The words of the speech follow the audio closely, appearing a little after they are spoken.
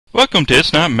Welcome to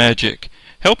It's Not Magic,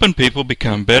 helping people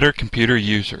become better computer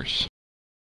users.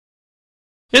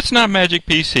 It's Not Magic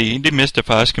PC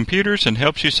demystifies computers and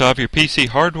helps you solve your PC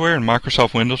hardware and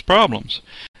Microsoft Windows problems.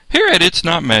 Here at It's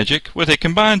Not Magic, with a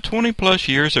combined 20-plus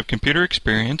years of computer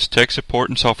experience, tech support,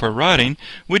 and software writing,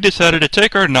 we decided to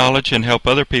take our knowledge and help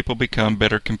other people become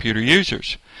better computer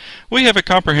users. We have a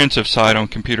comprehensive site on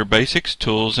computer basics,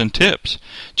 tools, and tips.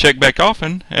 Check back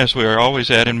often, as we are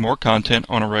always adding more content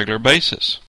on a regular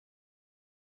basis.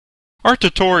 Our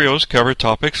tutorials cover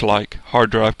topics like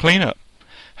hard drive cleanup,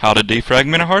 how to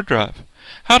defragment a hard drive,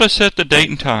 how to set the date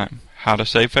and time, how to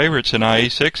save favorites in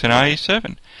IE6 and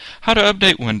IE7, how to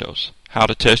update Windows, how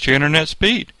to test your internet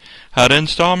speed, how to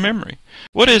install memory,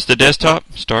 what is the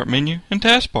desktop, start menu, and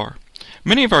taskbar.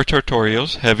 Many of our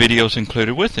tutorials have videos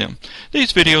included with them.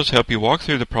 These videos help you walk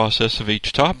through the process of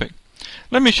each topic.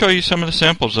 Let me show you some of the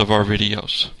samples of our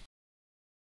videos.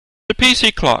 The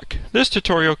PC clock. This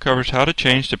tutorial covers how to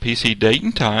change the PC date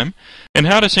and time, and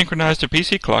how to synchronize the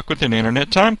PC clock with an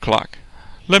internet time clock.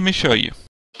 Let me show you.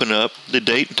 Open up the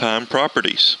date and time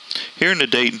properties. Here in the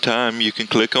date and time, you can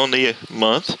click on the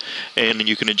month, and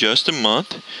you can adjust the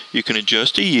month, you can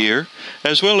adjust the year,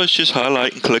 as well as just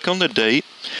highlight and click on the date.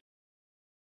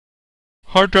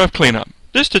 Hard drive cleanup.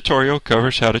 This tutorial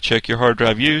covers how to check your hard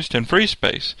drive used and free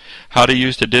space, how to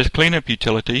use the disk cleanup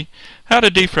utility, how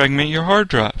to defragment your hard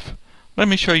drive. Let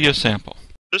me show you a sample.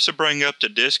 This will bring up the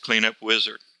disk cleanup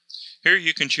wizard. Here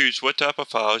you can choose what type of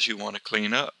files you want to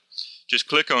clean up. Just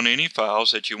click on any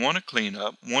files that you want to clean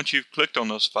up. Once you've clicked on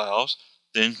those files,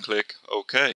 then click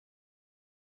OK.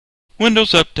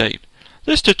 Windows Update.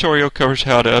 This tutorial covers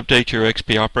how to update your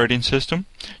XP operating system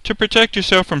to protect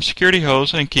yourself from security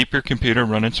holes and keep your computer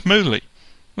running smoothly.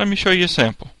 Let me show you a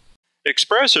sample.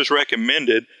 Express is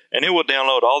recommended, and it will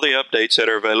download all the updates that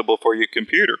are available for your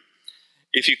computer.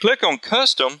 If you click on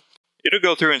Custom, it'll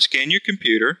go through and scan your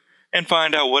computer and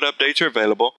find out what updates are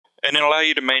available, and it'll allow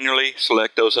you to manually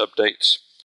select those updates.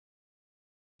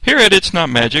 Here at It's Not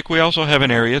Magic, we also have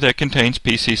an area that contains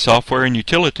PC software and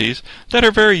utilities that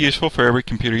are very useful for every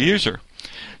computer user.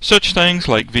 Such things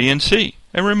like VNC,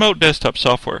 a remote desktop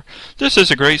software. This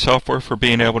is a great software for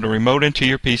being able to remote into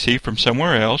your PC from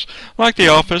somewhere else, like the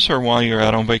office or while you're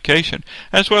out on vacation,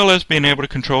 as well as being able to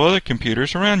control other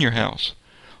computers around your house.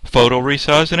 Photo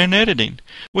resizing and editing.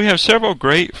 We have several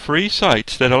great free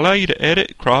sites that allow you to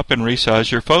edit, crop, and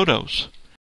resize your photos.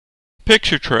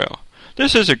 Picture Trail.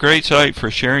 This is a great site for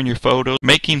sharing your photos,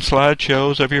 making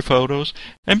slideshows of your photos,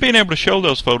 and being able to show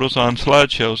those photos on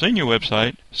slideshows in your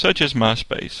website, such as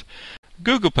MySpace.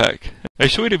 Google Pack, a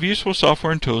suite of useful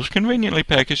software and tools conveniently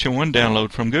packaged in one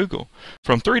download from Google,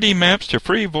 from 3D maps to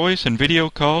free voice and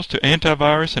video calls to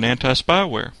antivirus and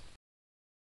anti-spyware.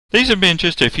 These have been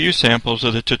just a few samples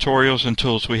of the tutorials and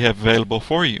tools we have available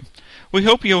for you. We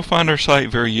hope you'll find our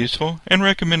site very useful and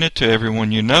recommend it to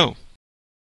everyone you know.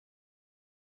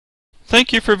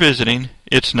 Thank you for visiting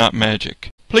It's Not Magic.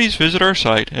 Please visit our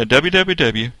site at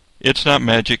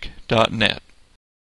www.itsnotmagic.net.